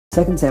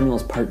2 Samuel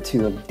is part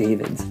 2 of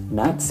David's,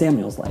 not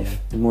Samuel's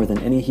life. And more than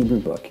any Hebrew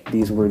book,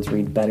 these words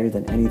read better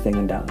than anything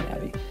in Downton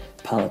Abbey.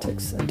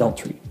 Politics,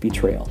 adultery,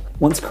 betrayal.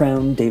 Once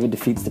crowned, David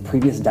defeats the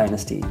previous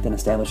dynasty, then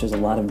establishes a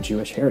lot of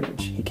Jewish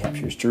heritage. He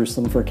captures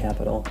Jerusalem for a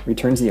capital,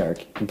 returns the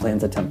ark, and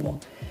plans a temple.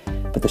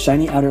 But the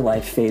shiny outer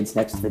life fades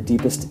next to the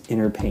deepest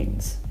inner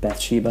pains,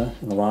 Bathsheba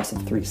and the loss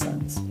of 3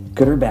 sons.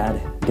 Good or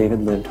bad,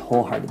 David lived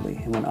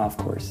wholeheartedly and went off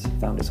course,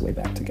 found his way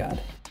back to God.